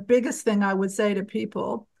probably the biggest thing I would say to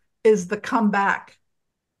people is the comeback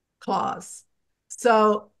clause.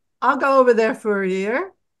 So I'll go over there for a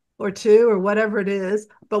year or two or whatever it is,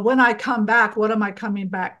 but when I come back, what am I coming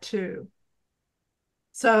back to?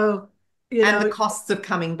 So, And the costs of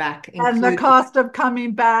coming back and the include. cost of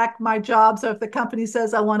coming back, my job. So if the company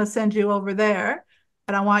says, I want to send you over there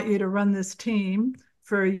and I want you to run this team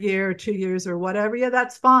for a year or 2 years or whatever, yeah,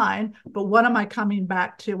 that's fine. But what am I coming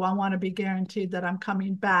back to? I want to be guaranteed that I'm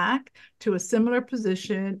coming back to a similar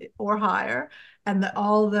position or higher, and that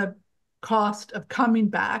all the cost of coming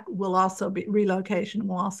back will also be, relocation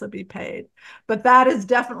will also be paid. But that is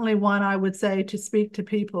definitely one I would say to speak to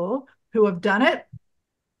people who have done it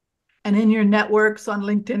and in your networks on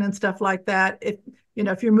LinkedIn and stuff like that, if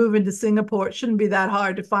you're moving to Singapore, it shouldn't be that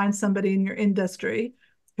hard to find somebody in your industry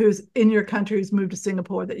who's in your country who's moved to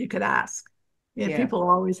Singapore that you could ask. Yeah. People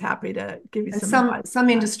are always happy to give you And some advice. some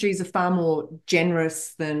industries are far more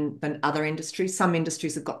generous than other industries. Some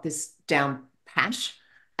industries have got this down pat,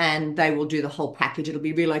 and they will do the whole package. It'll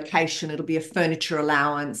be relocation, it'll be a furniture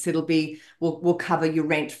allowance, it'll be we'll cover your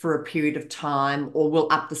rent for a period of time, or we'll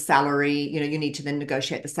up the salary. You need to then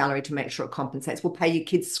negotiate the salary to make sure it compensates. We'll pay your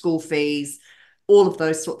kids' school fees, all of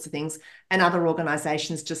those sorts of things. And other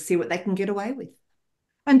organizations just see what they can get away with.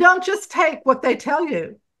 And don't just take what they tell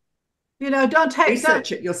you. Don't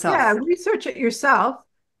research it yourself. Yeah, research it yourself,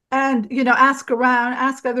 and ask around,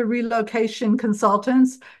 ask other relocation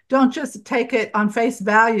consultants. Don't just take it on face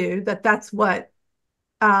value that's what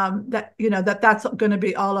that's going to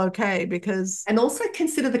be all okay, because. And also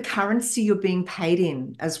consider the currency you're being paid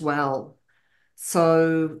in as well.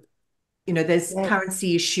 So there's Yes.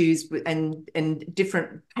 currency issues and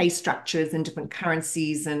different pay structures and different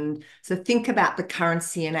currencies. And so think about the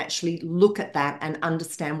currency and actually look at that and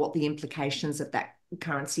understand what the implications of that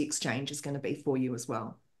currency exchange is going to be for you as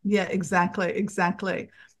well. Yeah, exactly.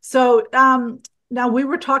 So now we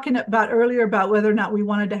were talking earlier about whether or not we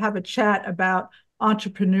wanted to have a chat about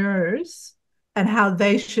entrepreneurs and how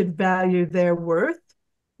they should value their worth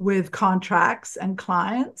with contracts and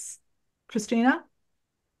clients. Krystyna?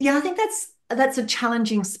 Yeah, I think that's a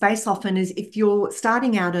challenging space often, is if you're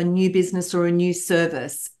starting out a new business or a new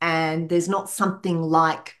service and there's not something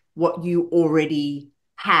like what you already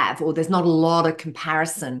have, or there's not a lot of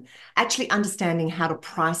comparison, actually understanding how to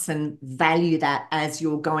price and value that as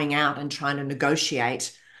you're going out and trying to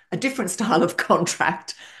negotiate a different style of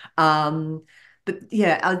contract. But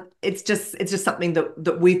yeah, it's just something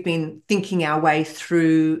that we've been thinking our way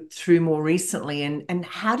through more recently. And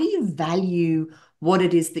how do you value what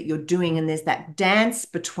it is that you're doing? And there's that dance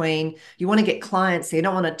between, you want to get clients, so you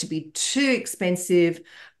don't want it to be too expensive,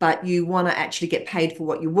 but you want to actually get paid for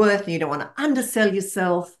what you're worth, and you don't want to undersell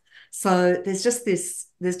yourself. So there's just this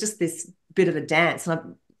bit of a dance. And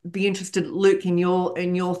I'd be interested, Luke, in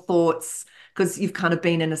your thoughts, because you've kind of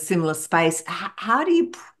been in a similar space. How do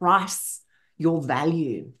you price your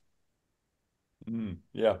value?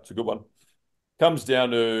 Yeah, it's a good one. Comes down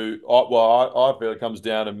to, I feel it comes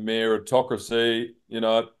down to meritocracy.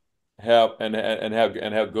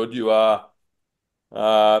 How good you are.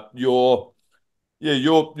 Your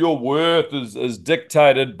worth is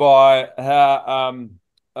dictated by how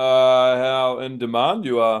in demand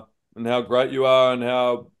you are, and how great you are, and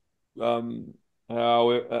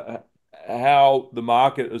how the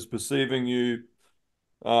market is perceiving you,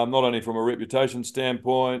 not only from a reputation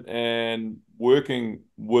standpoint and working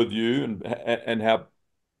with you, and how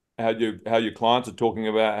your clients are talking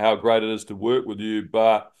about how great it is to work with you,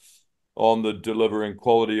 but on the delivering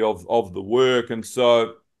quality of the work. And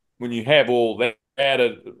so when you have all that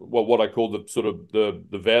added, what I call the sort of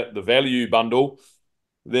the value bundle,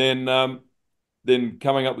 then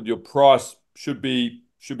coming up with your price should be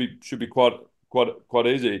quite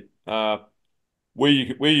easy. Where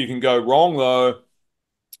you can go wrong though,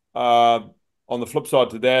 on the flip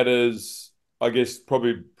side to that, is, I guess,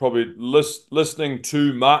 probably listening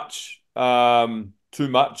too much around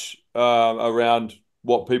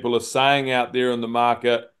what people are saying out there in the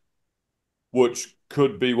market, which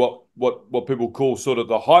could be what people call sort of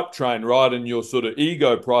the hype train, right? And your sort of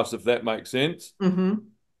ego price, if that makes sense.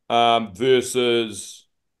 Versus,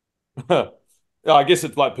 I guess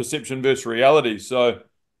it's like perception versus reality. So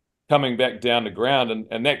coming back down to ground,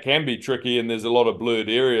 and that can be tricky, and there's a lot of blurred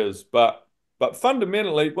areas, but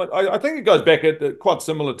fundamentally, I think it goes back at quite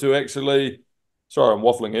similar to, actually, sorry, I'm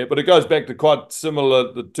waffling here, but it goes back to quite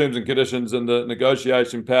similar, the terms and conditions and the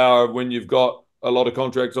negotiation power of when you've got a lot of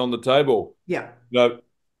contracts on the table. Yeah.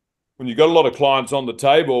 When you've got a lot of clients on the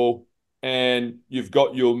table and you've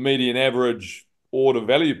got your median average order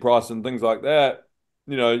value price and things like that,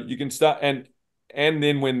 you can start, and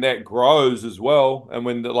then when that grows as well, and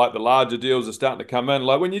when the larger deals are starting to come in,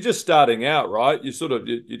 like when you're just starting out, right,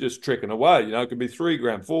 you're just trekking away, it could be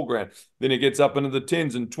 $3,000, $4,000, then it gets up into the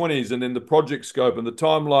 10s and 20s, and then the project scope and the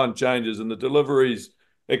timeline changes and the deliveries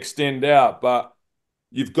extend out. But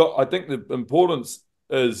I think the importance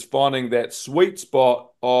is finding that sweet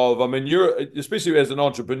spot of, you're, especially as an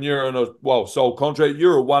entrepreneur and sole contract,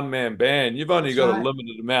 you're a one-man band. You've only got a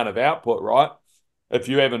limited amount of output, right? If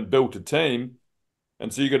you haven't built a team.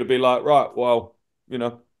 And so you got to be like, right, well,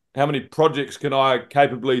 how many projects can I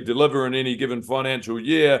capably deliver in any given financial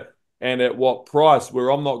year, and at what price, where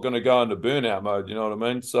I'm not going to go into burnout mode, you know what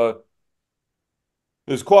I mean? So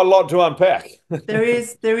there's quite a lot to unpack. There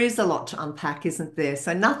is a lot to unpack, isn't there?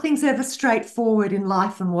 So nothing's ever straightforward in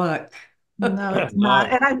life and work. No, it's No.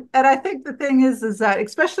 not. And I think the thing is that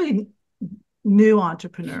especially new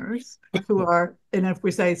entrepreneurs who are, and if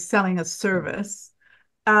we say selling a service,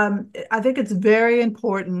 I think it's very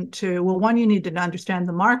important to, well, one, you need to understand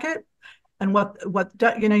the market and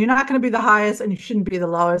you're not going to be the highest and you shouldn't be the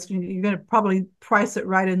lowest. You're going to probably price it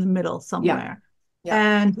right in the middle somewhere. Yeah.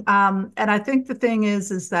 And I think the thing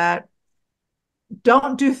is that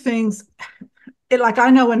don't do things like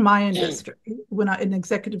I know in my industry, in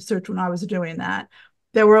executive search, when I was doing that,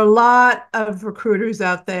 there were a lot of recruiters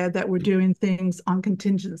out there that were doing things on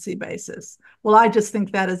contingency basis. Well, I just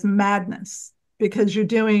think that is madness because you're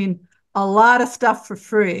doing a lot of stuff for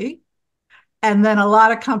free. And then a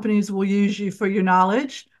lot of companies will use you for your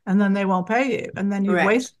knowledge and then they won't pay you. And then you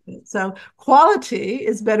waste it. So quality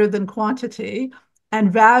is better than quantity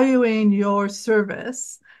and valuing your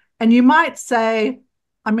service. And you might say,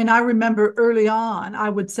 I mean, I remember early on, I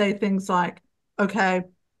would say things like, okay,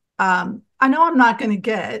 I know I'm not going to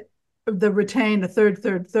get the retain a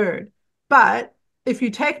third, but if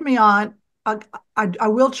you take me on, I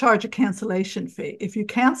will charge a cancellation fee. If you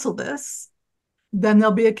cancel this, then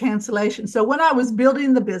there'll be a cancellation. So when I was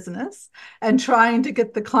building the business and trying to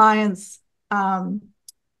get the clients to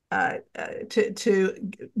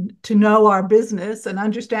know our business and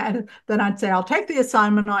understand, then I'd say, I'll take the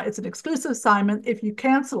assignment on. It's an exclusive assignment. If you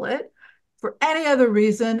cancel it for any other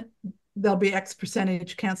reason, there'll be X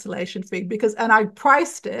percentage cancellation fee and I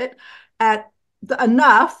priced it at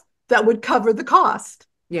enough that would cover the cost.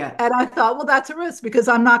 Yeah. And I thought, well, that's a risk because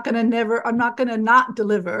I'm not going to not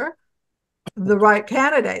deliver the right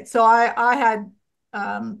candidate. So I had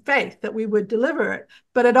faith that we would deliver it,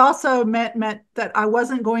 but it also meant that I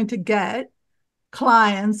wasn't going to get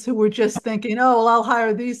clients who were just thinking, oh, well, I'll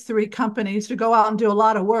hire these 3 companies to go out and do a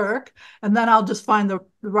lot of work, and then I'll just find the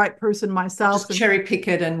right person myself. I'll just cherry pick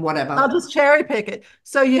it and whatever. I'll just cherry pick it.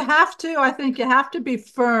 So I think you have to be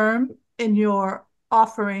firm in your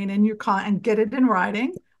offering and and get it in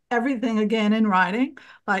writing. Everything again in writing.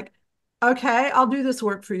 Like, okay, I'll do this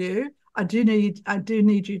work for you. I do need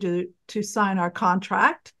you to sign our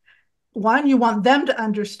contract. One, you want them to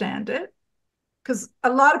understand it, because a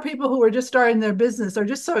lot of people who are just starting their business are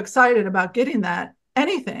just so excited about getting the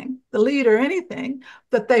lead or anything,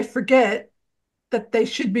 that they forget that they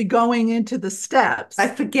should be going into the steps. They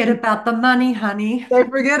forget about the money, honey. They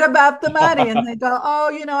forget about the money and they go,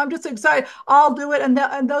 oh, I'm just excited. I'll do it.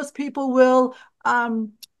 And those people will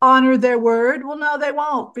honor their word. Well, no, they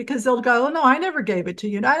won't, because they'll go, oh, no, I never gave it to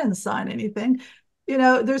you. And I didn't sign anything.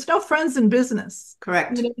 There's no friends in business.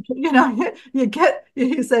 Correct. You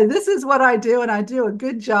say, this is what I do, and I do a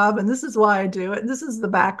good job, and this is why I do it. And this is the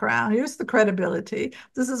background. Here's the credibility.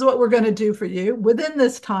 This is what we're going to do for you within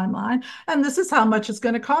this timeline. And this is how much it's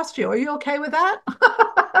going to cost you. Are you okay with that?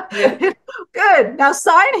 Yeah. Good. Now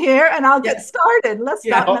sign here and I'll get started. Let's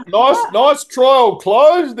start. Nice trial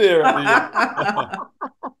close there at the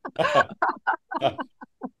end.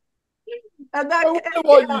 And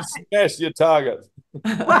you smash your target.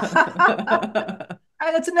 And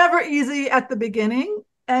it's never easy at the beginning,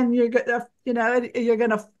 and you're gonna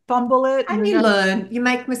fumble it, and you learn. You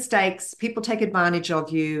make mistakes. People take advantage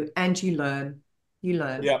of you, and you learn.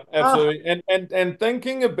 Yeah, absolutely. And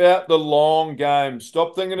thinking about the long game.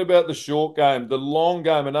 Stop thinking about the short game. The long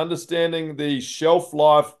game, and understanding the shelf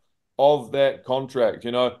life of that contract.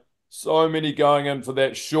 So many going in for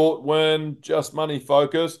that short win, just money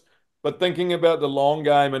focus. But thinking about the long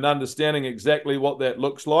game and understanding exactly what that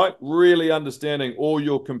looks like, really understanding all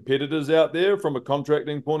your competitors out there from a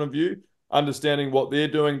contracting point of view, understanding what they're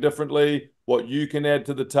doing differently, what you can add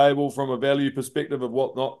to the table from a value perspective of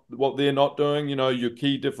what they're not doing, your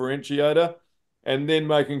key differentiator, and then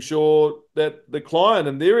making sure that the client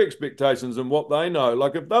and their expectations and what they know,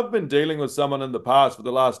 like if they've been dealing with someone in the past for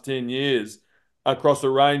the last 10 years across a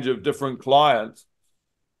range of different clients,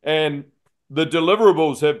 and the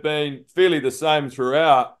deliverables have been fairly the same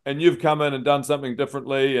throughout, and you've come in and done something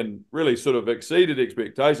differently and really sort of exceeded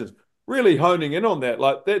expectations, really honing in on that.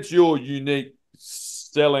 Like, that's your unique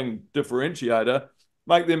selling differentiator.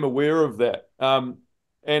 Make them aware of that. And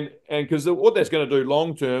because what that's going to do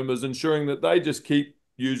long term is ensuring that they just keep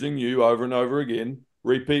using you over and over again,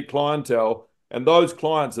 repeat clientele, and those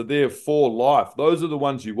clients are there for life. Those are the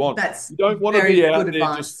ones you want. You don't want to be out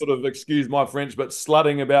there just sort of, excuse my French, but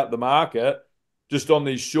slutting about the market just on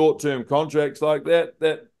these short-term contracts like that.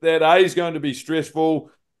 That A is going to be stressful,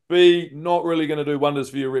 B, not really going to do wonders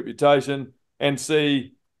for your reputation, and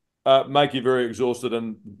C, make you very exhausted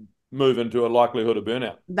and move into a likelihood of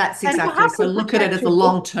burnout. That's exactly. So look at it as a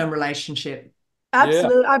long-term relationship. Yeah.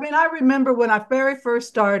 Absolutely. I mean, I remember when I very first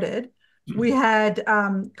started, we had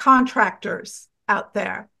contractors out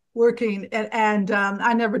there working, and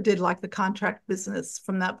I never did like the contract business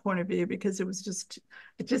from that point of view because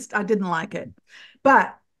I didn't like it.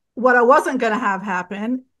 But what I wasn't going to have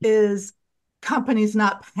happen is companies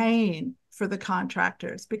not paying for the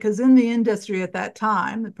contractors, because in the industry at that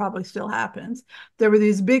time, it probably still happens, there were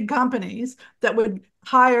these big companies that would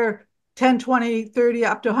hire 10, 20, 30,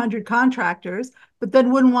 up to 100 contractors, but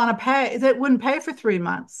then wouldn't want to pay. They wouldn't pay for 3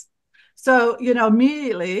 months. So,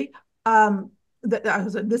 immediately, I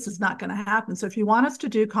was like, this is not going to happen. So if you want us to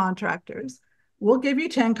do contractors, we'll give you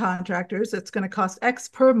 10 contractors. It's going to cost X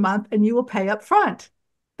per month, and you will pay up front.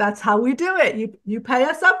 That's how we do it. You pay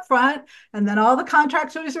us up front, and then all the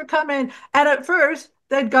contractors are coming. And at first,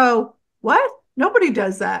 they'd go, what? Nobody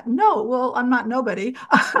does that. No, well, I'm not nobody.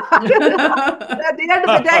 At the end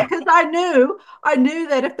of the day, because I knew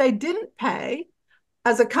that if they didn't pay,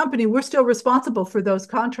 as a company, we're still responsible for those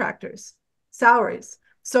contractors' salaries.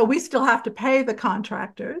 So we still have to pay the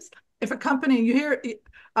contractors. If a company, you hear,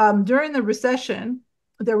 during the recession,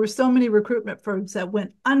 there were so many recruitment firms that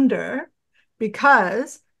went under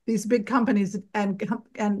because these big companies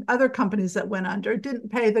and other companies that went under didn't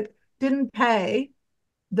pay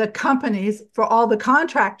the companies for all the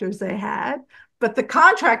contractors they had, but the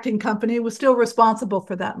contracting company was still responsible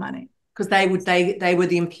for that money. Because they were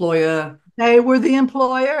the employer. They were the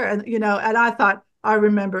employer, and I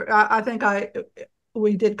remember, I think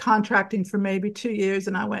we did contracting for maybe 2 years,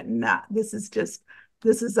 and I went, nah, this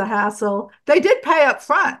is a hassle. They did pay up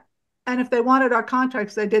front, and if they wanted our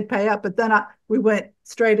contracts, they did pay up. But then we went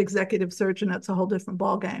straight executive search, and that's a whole different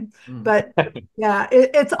ball game. But yeah,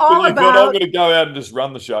 it's all about. I'm going to go out and just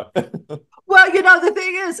run the show. Well, the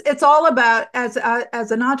thing is, it's all about, as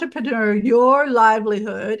an entrepreneur, your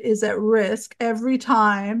livelihood is at risk every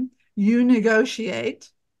time you negotiate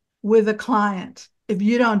with a client if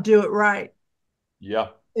you don't do it right. Yeah.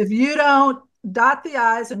 If you don't dot the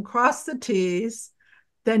I's and cross the T's,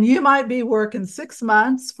 then you might be working 6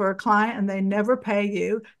 months for a client and they never pay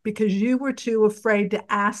you because you were too afraid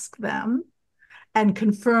to ask them and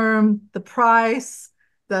confirm the price,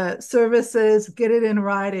 the services, get it in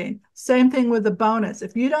writing. Same thing with the bonus.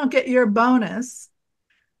 If you don't get your bonus,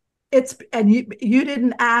 and you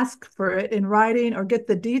didn't ask for it in writing or get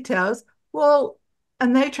the details, well,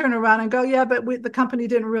 and they turn around and go, yeah, but the company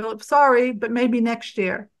didn't really, sorry, but maybe next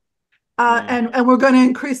year. And we're going to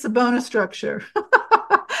increase the bonus structure.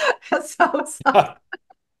 So so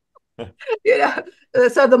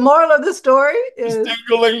the moral of the story is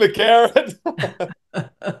dangling the carrot.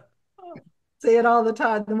 say it all the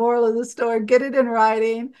time. The moral of the story: get it in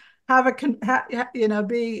writing.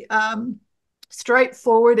 Be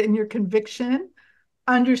straightforward in your conviction.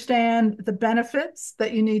 Understand the benefits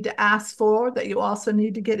that you need to ask for, that you also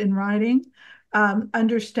need to get in writing.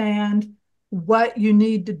 Understand what you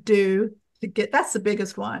need to do to get. That's the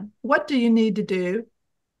biggest one. What do you need to do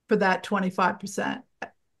for that 25%?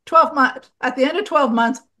 12 months, at the end of 12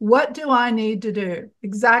 months, what do I need to do?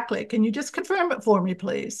 Exactly. Can you just confirm it for me,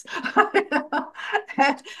 please?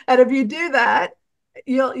 and if you do that,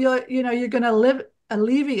 you're going to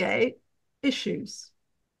alleviate issues.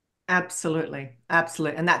 Absolutely.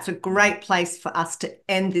 Absolutely. And that's a great place for us to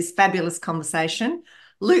end this fabulous conversation.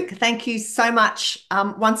 Luke, thank you so much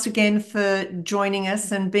once again for joining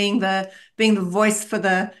us and being the voice for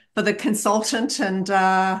the consultant, and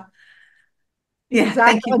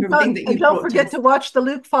exactly. Thank you for everything that you brought. Don't forget to watch the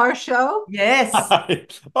Luke Farr show. Yes.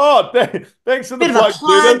 Thanks for the plug,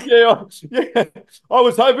 Judith. Yeah, I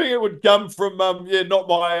was hoping it would come from not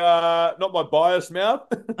my biased mouth.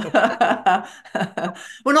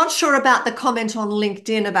 We're not sure about the comment on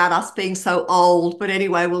LinkedIn about us being so old, but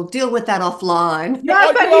anyway, we'll deal with that offline. Yeah,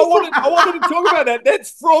 I wanted to talk about that.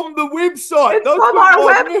 That's from the website. It's from our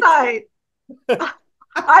website.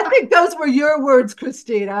 I think those were your words,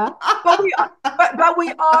 Krystyna. But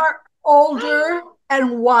we are older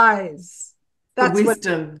and wise. That's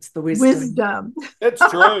it's the wisdom. That's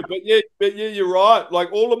true. But yeah, you're right.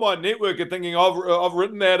 Like all of my network are thinking I've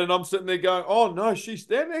written that, and I'm sitting there going, oh no,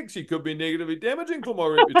 that actually could be negatively damaging for my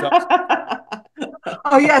reputation.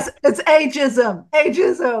 Oh yes, it's ageism.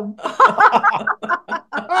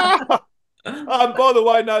 By the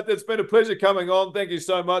way, no, it's been a pleasure coming on. Thank you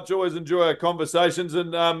so much. Always enjoy our conversations,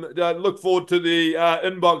 and look forward to the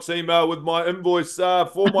inbox email with my invoice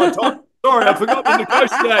for my time. Sorry, I forgot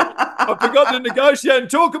to negotiate and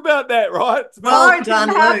talk about that, right? Well done,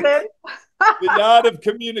 Luke. The art of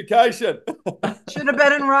communication. Should have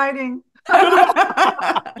been in writing.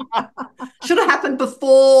 Should should have happened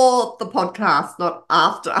before the podcast, not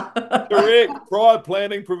after. Correct. Prior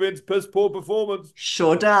planning prevents piss poor performance.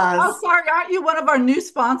 Sure Oh, does. sorry, aren't you one of our new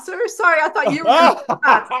sponsors? Sorry, I thought you were.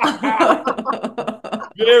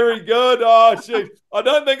 Very good. Oh, shoot. I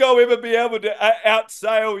don't think I'll ever be able to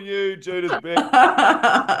outsail you, Judith Beck.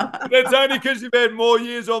 That's only because you've had more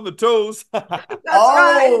years on the tools. That's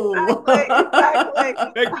right.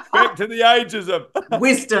 Exactly. Back to the ageism.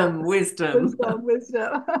 Wisdom. Wisdom.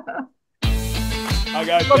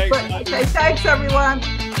 Okay, thanks. Okay, thanks, everyone.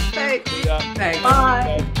 Thanks. Thanks.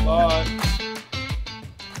 Bye. Bye.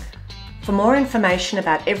 For more information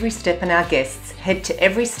about Every Step and our guests, head to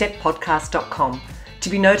everysteppodcast.com. To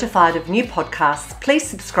be notified of new podcasts, please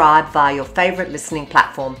subscribe via your favourite listening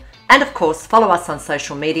platform. And of course, follow us on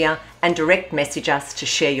social media and direct message us to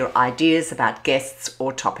share your ideas about guests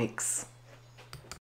or topics.